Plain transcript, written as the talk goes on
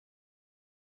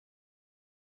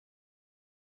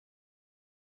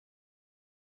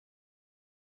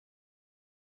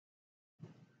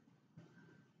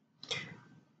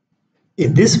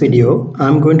In this video,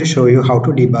 I'm going to show you how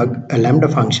to debug a Lambda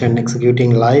function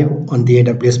executing live on the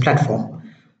AWS platform.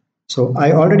 So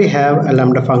I already have a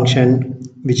Lambda function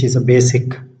which is a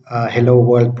basic hello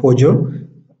world Pojo,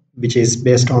 which is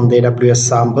based on the AWS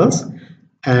samples,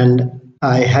 and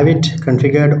I have it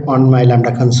configured on my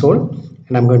Lambda console,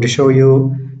 and I'm going to show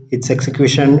you its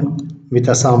execution with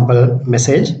a sample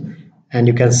message. And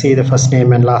you can see the first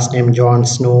name and last name Jon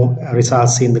Snow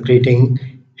results in the greeting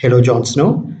hello Jon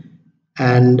Snow.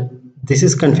 And this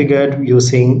is configured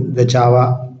using the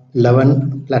Java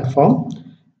 11 platform,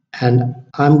 and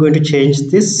I'm going to change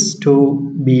this to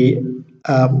be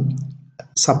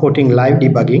supporting live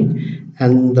debugging.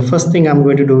 And the first thing I'm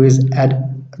going to do is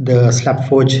add the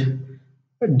SLAppForge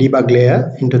debug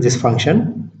layer into this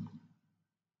function,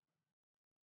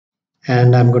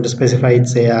 and I'm going to specify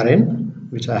its ARN,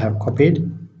 which I have copied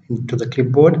into the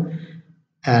clipboard.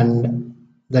 And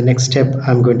the next step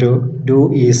I'm going to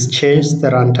do is change the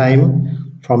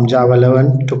runtime from Java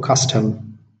 11 to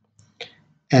custom.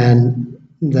 And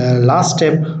the last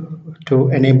step to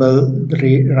enable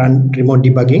remote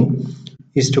debugging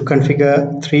is to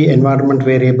configure 3 environment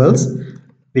variables,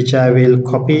 which I will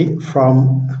copy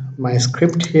from my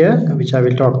script here, which I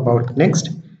will talk about next.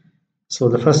 So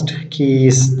the first key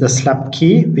is the SLApp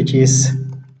key, which is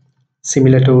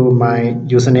similar to my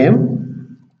username,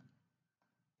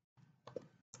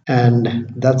 and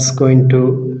that's going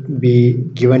to be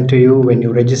given to you when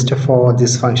you register for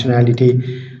this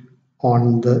functionality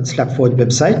on the SLAppForge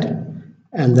website.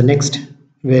 And the next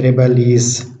variable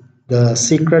is the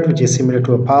secret, which is similar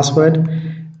to a password,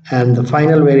 and the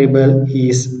final variable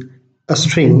is a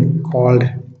string called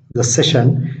the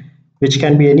session, which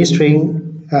can be any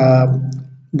string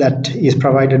that is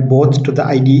provided both to the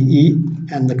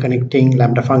IDE and the connecting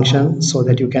Lambda function, so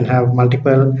that you can have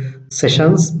multiple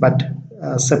sessions but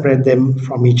separate them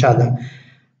from each other.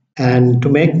 And to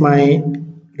make my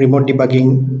remote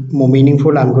debugging more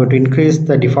meaningful, I'm going to increase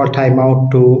the default timeout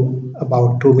to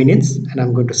about 2 minutes, and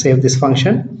I'm going to save this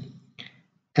function.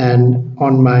 And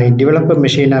on my developer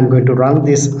machine, I'm going to run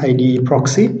this IDE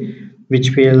proxy,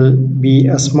 which will be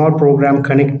a small program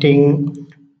connecting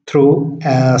through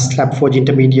a SLAppForge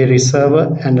intermediary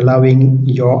server and allowing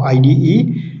your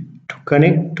IDE to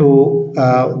connect to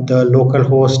the local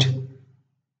host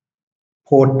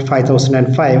port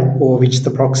 5005, over which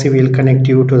the proxy will connect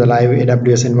you to the live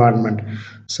AWS environment.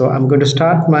 So I'm going to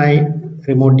start my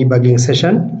remote debugging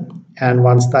session, and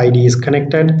once the IDE is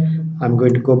connected, I'm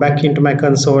going to go back into my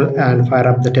console and fire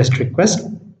up the test request.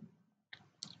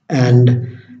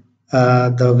 And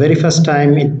the very first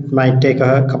time, it might take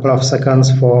a couple of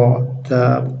seconds for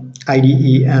the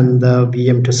IDE and the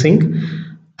VM to sync,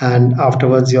 and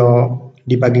afterwards your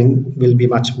debugging will be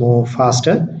much more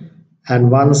faster.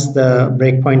 And once the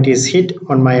breakpoint is hit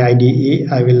on my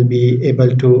IDE, I will be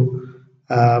able to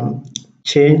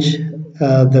change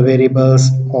the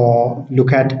variables or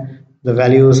look at the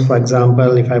values. For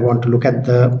example, if I want to look at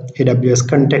the AWS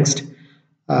context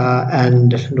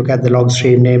and look at the log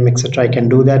stream name, etc., I can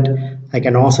do that. I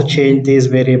can also change these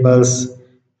variables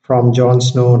from Jon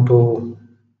Snow to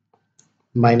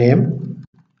my name,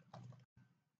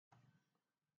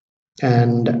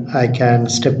 and I can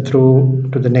step through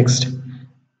to the next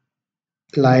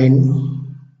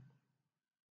line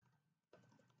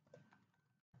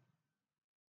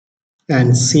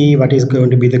and see what is going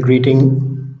to be the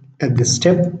greeting at this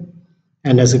step.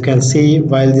 And as you can see,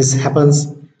 while this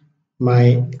happens,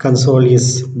 my console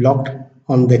is blocked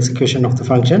on the execution of the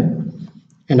function,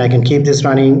 and I can keep this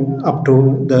running up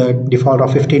to the default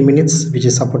of 15 minutes, which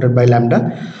is supported by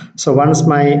Lambda. So once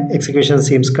my execution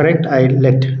seems correct, I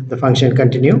let the function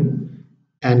continue,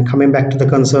 and coming back to the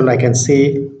console, I can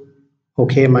see,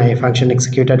 okay, my function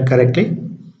executed correctly,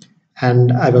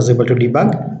 and I was able to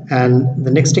debug. And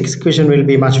the next execution will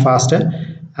be much faster,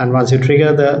 and once you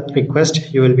trigger the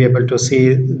request, you will be able to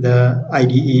see the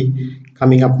IDE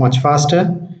coming up much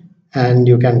faster, and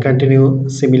you can continue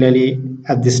similarly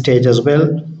at this stage as well.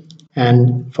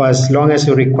 And for as long as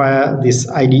you require, this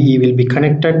IDE will be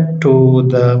connected to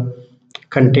the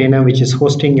container which is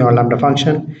hosting your Lambda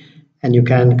function, and you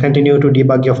can continue to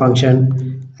debug your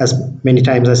function as many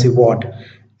times as you want.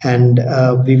 And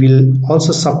we will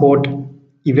also support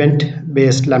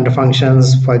event-based Lambda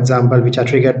functions, for example, which are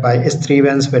triggered by S3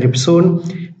 events very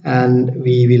soon, and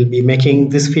we will be making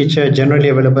this feature generally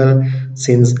available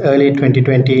since early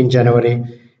 2020 in January.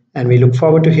 And we look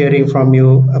forward to hearing from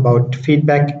you about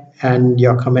feedback and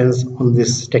your comments on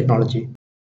this technology.